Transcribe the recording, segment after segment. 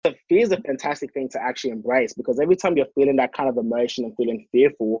fear is a fantastic thing to actually embrace, because every time you're feeling that kind of emotion and feeling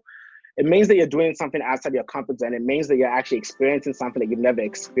fearful, it means that you're doing something outside your comfort zone. It means that you're actually experiencing something that you've never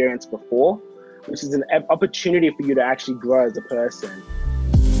experienced before, which is an opportunity for you to actually grow as a person.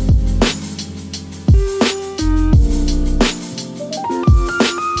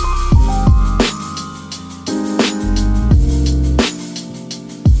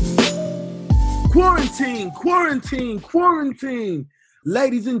 Quarantine.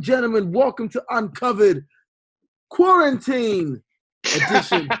 Ladies and gentlemen, welcome to Uncovered Quarantine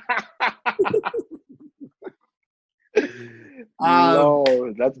Edition.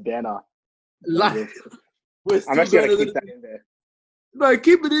 No, that's banner. We're still I'm actually going going to keep that in there. No,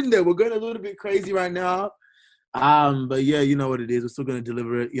 keep it in there. We're going a little bit crazy right now. But yeah, you know what it is. We're still going to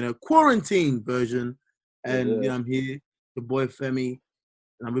deliver it, quarantine version. And I'm here, the boy Femi,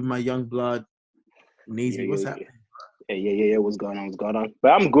 and I'm with my young blood, Neezy. What's happening? Yeah. What's going on?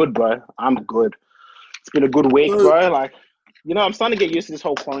 But I'm good, bro. I'm good. It's been a good week, bro. Like, I'm starting to get used to this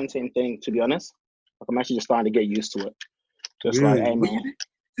whole quarantine thing, to be honest. Like, I'm actually just starting to get used to it. Just really? like, hey, man.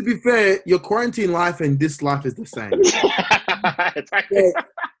 To be fair, your quarantine life and this life is the same. Exactly.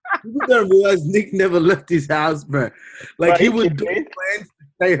 People don't realize Nick never left his house, bro. Like, he would do plans to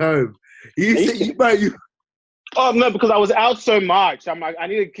stay home. Oh, no, because I was out so much. I'm like, I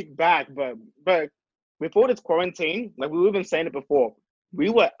need to kick back. But before this quarantine, like we were even saying it before, we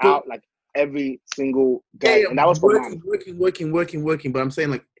were out like every single day. And that was for months. Working. But I'm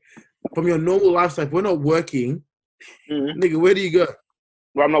saying, like, from your normal lifestyle, if we're not working, nigga, where do you go?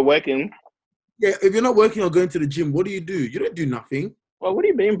 Well, I'm not working. Yeah, if you're not working or going to the gym, what do? You don't do nothing. Well, what do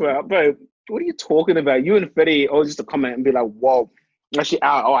you mean, bro? Bro, what are you talking about? You and Fetty always used to comment and be like, whoa, actually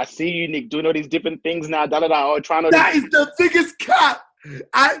out. Oh, I see you, Nick, doing all these different things now. Oh, trying to. That is the biggest cap.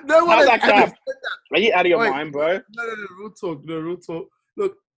 No one has ever said that. Are you out of your mind, bro? No, real talk.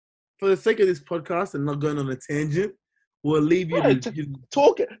 Look, for the sake of this podcast and not going on a tangent, we'll leave you to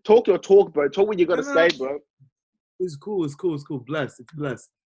talk your talk, bro. Talk what you got to say, bro. It's cool. It's blessed.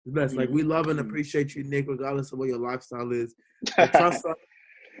 Like, we love and appreciate you, Nick, regardless of what your lifestyle is. But trust us,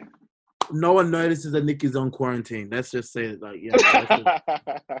 no one notices that Nick is on quarantine. Let's just say it, like, you're a funny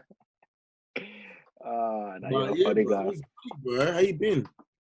guy. Bro. How you been?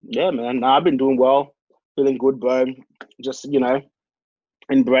 Yeah, man. No, I've been doing well. Feeling good, bro. Just,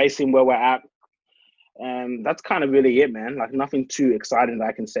 embracing where we're at. And that's kind of really it, man. Like, nothing too exciting that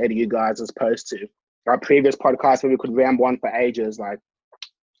I can say to you guys as opposed to our previous podcast where we could ramble on for ages. Like,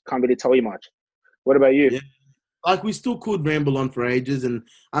 can't really tell you much. What about you? Yeah. Like, we still could ramble on for ages, and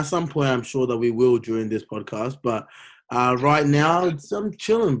at some point I'm sure that we will during this podcast. But right now, I'm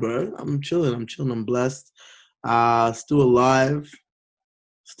chilling, bro. I'm chilling. I'm blessed. Still alive.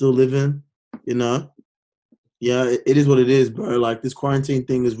 Still living, Yeah, it is what it is, bro. Like, this quarantine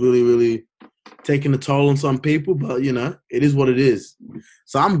thing is really, really taking a toll on some people, but, it is what it is.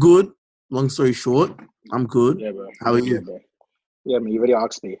 So I'm good. Long story short, I'm good. Yeah, bro. How are you? Bro. Yeah, man, you already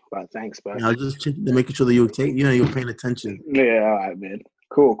asked me, but thanks, bro. Yeah, I was just checking to making sure that you're paying attention. Yeah, all right, man.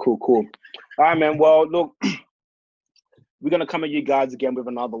 Cool. All right, man. Well, look, we're going to come at you guys again with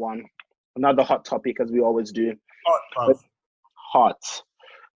another hot topic, as we always do. Hot.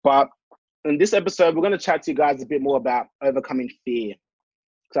 But in this episode, we're going to chat to you guys a bit more about overcoming fear.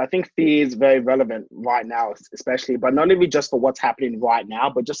 Because I think fear is very relevant right now, especially, but not only just for what's happening right now,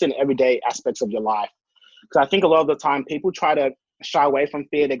 but just in everyday aspects of your life. Because I think a lot of the time people try to shy away from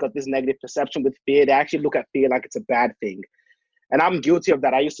fear. They got this negative perception with fear. They actually look at fear like it's a bad thing. And I'm guilty of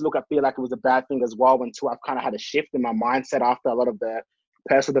that. I used to look at fear like it was a bad thing as well, until I've kind of had a shift in my mindset after a lot of the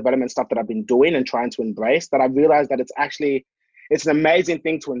personal development stuff that I've been doing and trying to embrace, that I realized that it's an amazing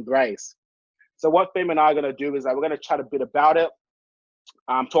thing to embrace. So what Femi and I are going to do is that we're going to chat a bit about it,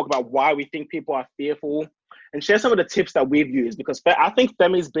 talk about why we think people are fearful, and share some of the tips that we've used. Because I think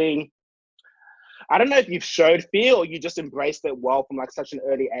Femi's I don't know if you've showed fear or you just embraced it well from like such an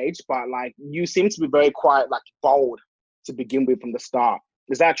early age, but like you seem to be very quiet, like bold to begin with from the start.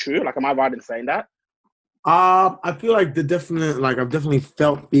 Is that true? Like, am I right in saying that? I feel like I've definitely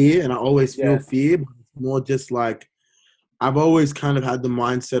felt fear, and I always feel fear, but it's more just like I've always kind of had the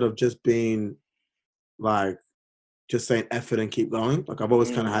mindset of just being like, just saying effort and keep going. Like, I've always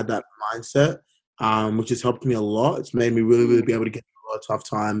kind of had that mindset, which has helped me a lot. It's made me really, really be able to get through a lot of tough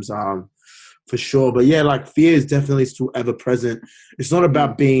times, for sure. But yeah, like, fear is definitely still ever present. It's not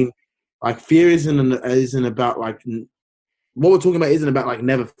about being like, fear isn't about like, what we're talking about isn't about like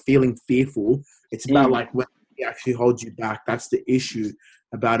never feeling fearful. It's about like when it actually holds you back. That's the issue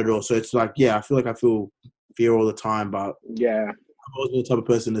about it all. So it's like, yeah, I feel like I feel fear all the time, but yeah, I'm always the type of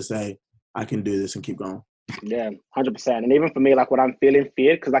person to say I can do this and keep going. Yeah, 100%. And even for me, like when I'm feeling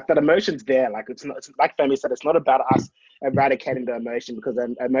fear, because like that emotion's there. Like it's not. It's, like Femi said, it's not about us eradicating the emotion because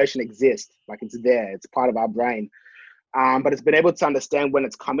the emotion exists. Like it's there. It's part of our brain. But it's been able to understand when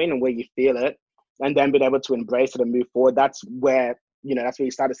it's coming and where you feel it, and then being able to embrace it and move forward. That's where that's where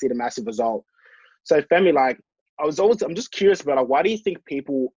you start to see the massive result. So Femi, like I'm just curious about like, why do you think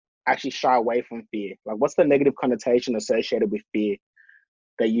people actually shy away from fear? Like, what's the negative connotation associated with fear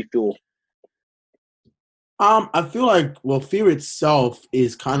that you feel? I feel like, well, fear itself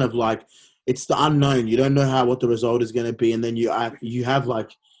is kind of like it's the unknown. You don't know what the result is going to be, and then you have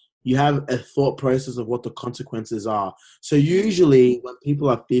a thought process of what the consequences are. So usually, when people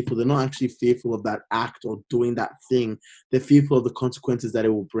are fearful, they're not actually fearful of that act or doing that thing. They're fearful of the consequences that it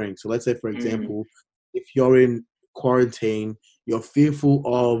will bring. So let's say, for example, if you're in quarantine, you're fearful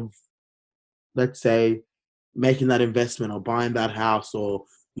of, let's say, making that investment or buying that house, or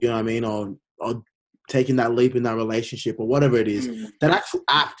you know what I mean, or taking that leap in that relationship or whatever it is. That actual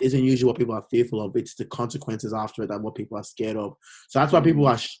act isn't usually what people are fearful of. It's the consequences after it that what people are scared of. So that's why people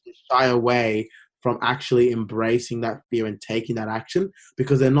are shy away from actually embracing that fear and taking that action,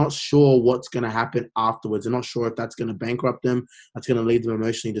 because they're not sure what's going to happen afterwards. They're not sure if that's going to bankrupt them, that's going to leave them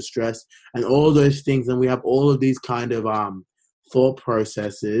emotionally distressed, and all those things. And we have all of these kind of thought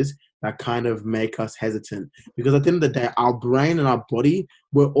processes that kind of make us hesitant, because at the end of the day, our brain and our body,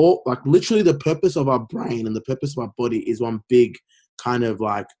 we're all like, literally the purpose of our brain and the purpose of our body is one big kind of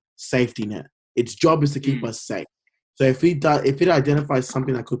like safety net. Its job is to keep us safe. So if it identifies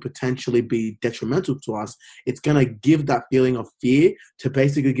something that could potentially be detrimental to us, it's going to give that feeling of fear to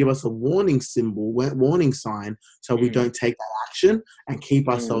basically give us a warning sign, so we don't take that action and keep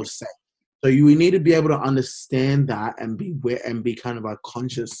ourselves safe. So we need to be able to understand that and be kind of like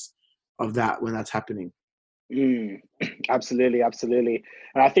conscious of that when that's happening. Absolutely.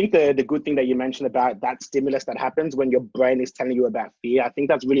 And I think the good thing that you mentioned about that stimulus that happens when your brain is telling you about fear, I think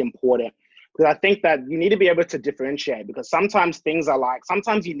that's really important, because I think that you need to be able to differentiate, because sometimes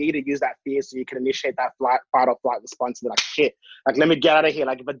sometimes you need to use that fear so you can initiate that fight or flight response to be like, shit, like let me get out of here.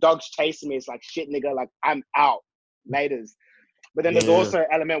 Like if a dog's chasing me, it's like, shit, nigga, like I'm out, laters. But then there's also an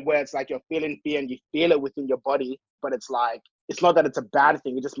element where it's like you're feeling fear and you feel it within your body, but it's like, it's not that it's a bad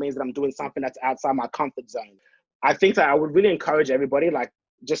thing. It just means that I'm doing something that's outside my comfort zone. I think that I would really encourage everybody, like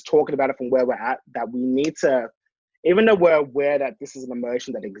just talking about it from where we're at, that we need to, even though we're aware that this is an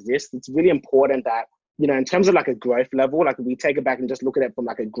emotion that exists, it's really important that, in terms of like a growth level, like we take it back and just look at it from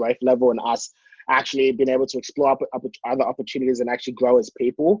like a growth level and us actually being able to explore other opportunities and actually grow as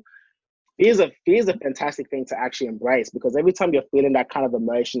people. Fear is a fantastic thing to actually embrace, because every time you're feeling that kind of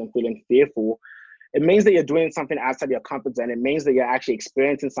emotion and feeling fearful, it means that you're doing something outside your comfort zone. It means that you're actually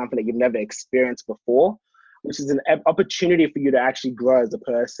experiencing something that you've never experienced before, which is an opportunity for you to actually grow as a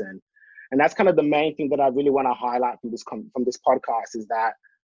person. And that's kind of the main thing that I really want to highlight from this podcast, is that,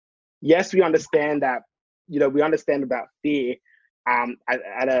 yes, we understand that, we understand about fear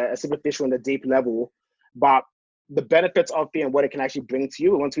at a superficial and a deep level, but the benefits of fear and what it can actually bring to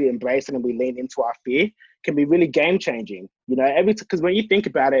you, once we embrace it and we lean into our fear, can be really game changing. Because when you think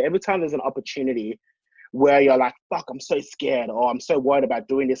about it, every time there's an opportunity where you're like, fuck, I'm so scared, or I'm so worried about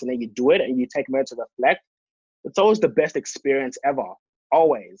doing this, and then you do it and you take a moment to reflect, it's always the best experience ever.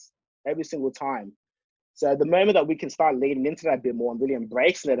 Always. Every single time. So the moment that we can start leaning into that a bit more and really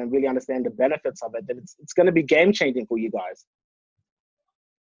embracing it and really understand the benefits of it, then it's going to be game changing for you guys.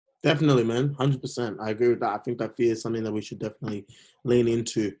 Definitely, man. 100%. I agree with that. I think that fear is something that we should definitely lean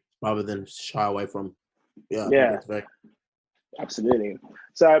into rather than shy away from. Yeah. Absolutely.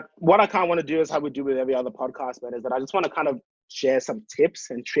 So what I kind of want to do is how we do with every other podcast, man, is that I just want to kind of share some tips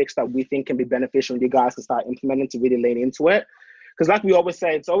and tricks that we think can be beneficial for you guys to start implementing to really lean into it. Because like we always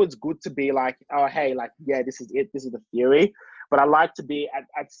say, it's always good to be like, oh, hey, like, yeah, this is it. This is the theory. But I like to be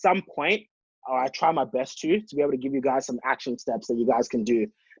at some point, or I try my best to be able to give you guys some action steps that you guys can do.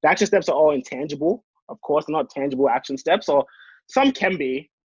 The action steps are all intangible. Of course, not tangible action steps, or some can be.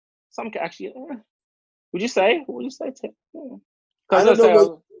 Some can actually, would you say? I don't know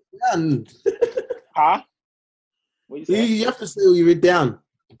what you've done. Huh? You have to say what you read down.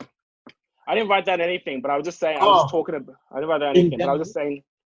 I didn't write down anything, but I was just saying, I didn't write down anything, but I was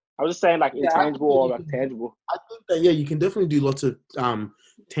just saying like intangible or like tangible. I think that, you can definitely do lots of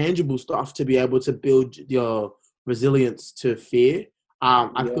tangible stuff to be able to build your resilience to fear.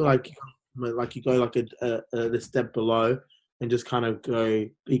 I feel like you go like a step below and just kind of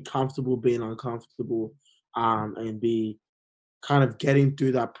be comfortable being uncomfortable, and be kind of getting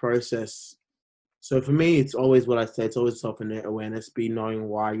through that process. So for me, it's always what I say. It's always self-awareness, be knowing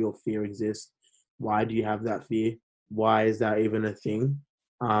why your fear exists. Why do you have that fear? Why is that even a thing?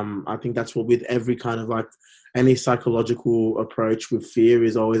 I think that's what with every kind of like any psychological approach with fear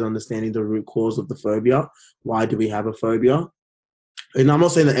is always understanding the root cause of the phobia. Why do we have a phobia? And I'm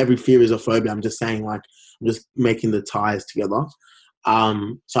not saying that every fear is a phobia. I'm just saying like, I'm just making the ties together.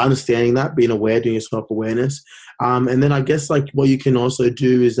 So understanding that, being aware, doing your self-awareness. And then I guess like what you can also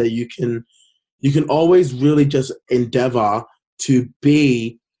do is that you can always really just endeavor to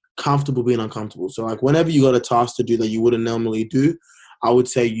be comfortable being uncomfortable. So like whenever you got a task to do that you wouldn't normally do, I would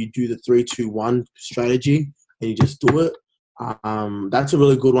say you do the 3-2-1 strategy and you just do it. That's a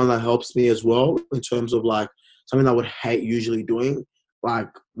really good one that helps me as well in terms of like something I would hate usually doing. Like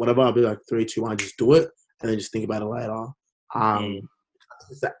whatever, I'll be like 3-2-1, just do it and then just think about it later.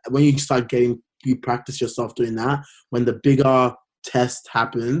 When you you practice yourself doing that, when the bigger test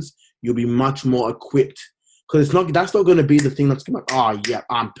happens, you'll be much more equipped. Because that's not going to be the thing that's going to be like, oh, yeah,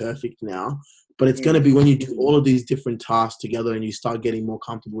 I'm perfect now. But it's going to be when you do all of these different tasks together and you start getting more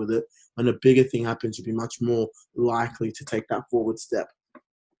comfortable with it, when a bigger thing happens, you'll be much more likely to take that forward step.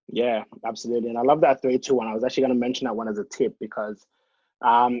 Yeah, absolutely. And I love that 3-2-1. I was actually going to mention that one as a tip because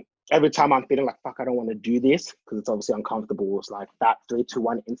every time I'm feeling like, fuck, I don't want to do this because it's obviously uncomfortable, it's like that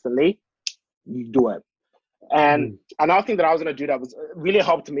 3-2-1 instantly, you do it. And another thing that I was going to do that was really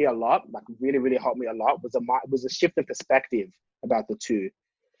helped me a lot, like really, really helped me a lot, was a shift in perspective about the two.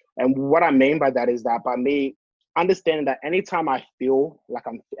 And what I mean by that is that by me understanding that anytime I feel like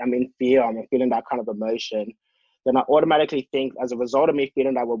I'm in fear, I'm feeling that kind of emotion, then I automatically think as a result of me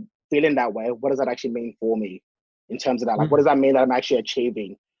feeling that way, what does that actually mean for me in terms of that? Like, what does that mean that I'm actually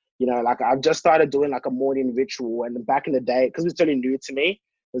achieving? You know, like I've just started doing like a morning ritual, and back in the day, because it's really new to me,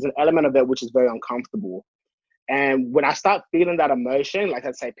 there's an element of it which is very uncomfortable. And when I start feeling that emotion, like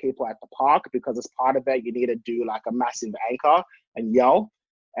let's say people at the park, because it's part of it, you need to do like a massive anchor and yell.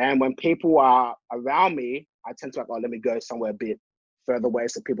 And when people are around me, I tend to like, oh, let me go somewhere a bit further away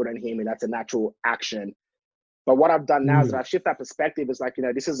so people don't hear me. That's a natural action. But what I've done now is that I've shifted that perspective. It's like, you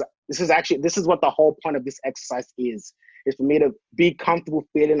know, this is what the whole point of this exercise is for me to be comfortable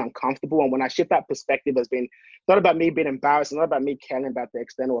feeling uncomfortable. And when I shift that perspective, it's been not about me being embarrassed, not about me caring about the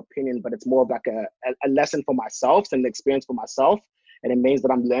external opinion, but it's more of like a lesson for myself and an experience for myself. And it means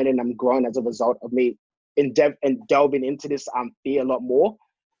that I'm learning, I'm growing as a result of me delving into this fear a lot more.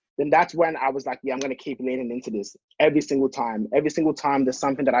 Then that's when I was like, yeah, I'm going to keep leaning into this every single time. Every single time there's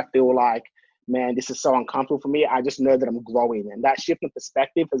something that I feel like, man, this is so uncomfortable for me, I just know that I'm growing. And that shift in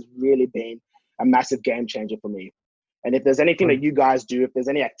perspective has really been a massive game changer for me. And if there's anything that you guys do, if there's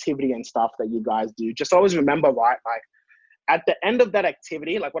any activity and stuff that you guys do, just always remember, right, like at the end of that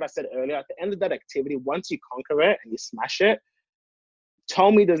activity, like what I said earlier, at the end of that activity, once you conquer it and you smash it,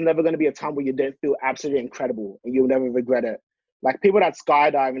 tell me there's never going to be a time where you don't feel absolutely incredible and you'll never regret it. Like people that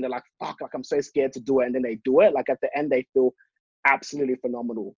skydive and they're like, fuck, like I'm so scared to do it. And then they do it. Like at the end, they feel absolutely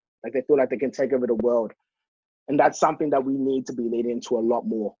phenomenal. Like they feel like they can take over the world. And that's something that we need to be leading into a lot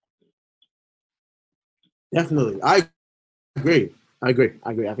more. Definitely. I agree. I think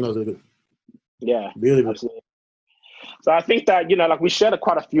that was really good. Yeah, really absolutely. So I think that, you know, like we shared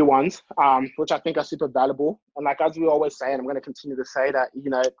quite a few ones, which I think are super valuable. And like, as we always say, and I'm going to continue to say that,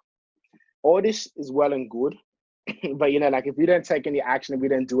 you know, all this is well and good. But, you know, like if we don't take any action, if we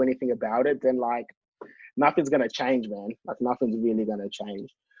don't do anything about it, then like nothing's going to change, man. Like nothing's really going to change.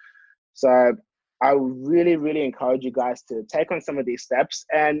 So I really, really encourage you guys to take on some of these steps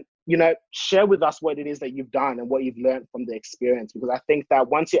and, you know, share with us what it is that you've done and what you've learned from the experience. Because I think that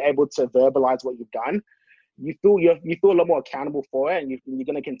once you're able to verbalize what you've done, you feel a lot more accountable for it, and you're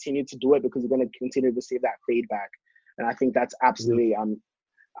going to continue to do it because you're going to continue to receive that feedback. And I think that's absolutely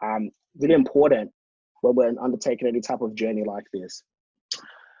really important when we're undertaking any type of journey like this.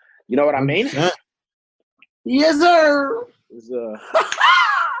 You know what I mean? Yes, sir.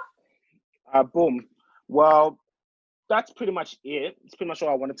 Boom. Well, that's pretty much it. It's pretty much all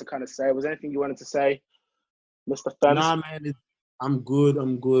I wanted to kind of say. Was there anything you wanted to say, Mr. Fems? Nah, man. I'm good.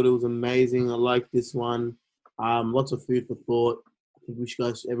 It was amazing. I like this one. Lots of food for thought. I think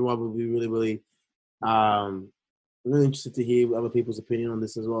everyone will be really, really, really interested to hear other people's opinion on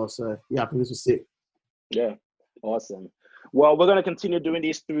this as well. So yeah, I think this was sick. Yeah, awesome. Well, we're gonna continue doing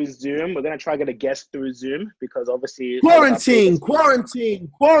these through Zoom. We're gonna try to get a guest through Zoom because obviously quarantine.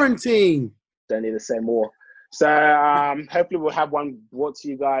 Don't need to say more. So hopefully we'll have one brought to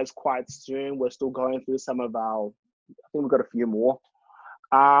you guys quite soon. We're still going through some of our. I think we've got a few more.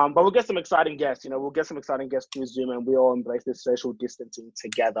 But we'll get some exciting guests, you know, we'll get some exciting guests through Zoom and we all embrace this social distancing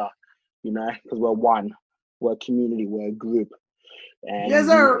together, you know, because we're one, we're a community, we're a group. And yes,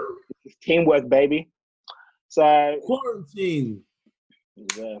 sir. It's teamwork, baby. So quarantine.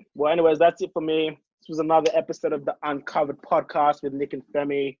 Yeah. Well, anyways, that's it for me. This was another episode of the Uncovered Podcast with Nick and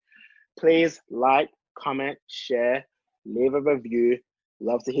Femi. Please like, comment, share, leave a review.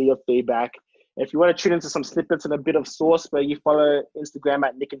 Love to hear your feedback. If you want to tune into some snippets and a bit of sauce, where you follow Instagram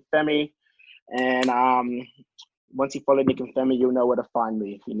at Nick and Femi. And once you follow Nick and Femi, you'll know where to find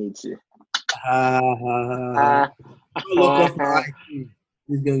me if you need to. Lock off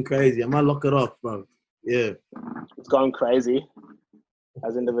He's going crazy. I might lock it off, bro. Yeah. It's going crazy.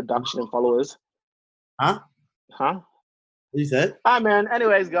 As in the reduction in followers. Huh? What you said? Hi, man.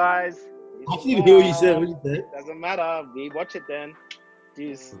 Anyways, guys. I didn't hear what you said. What you said? Doesn't matter. We watch it then.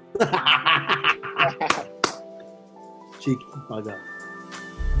 Jeez. Cheeky bugger.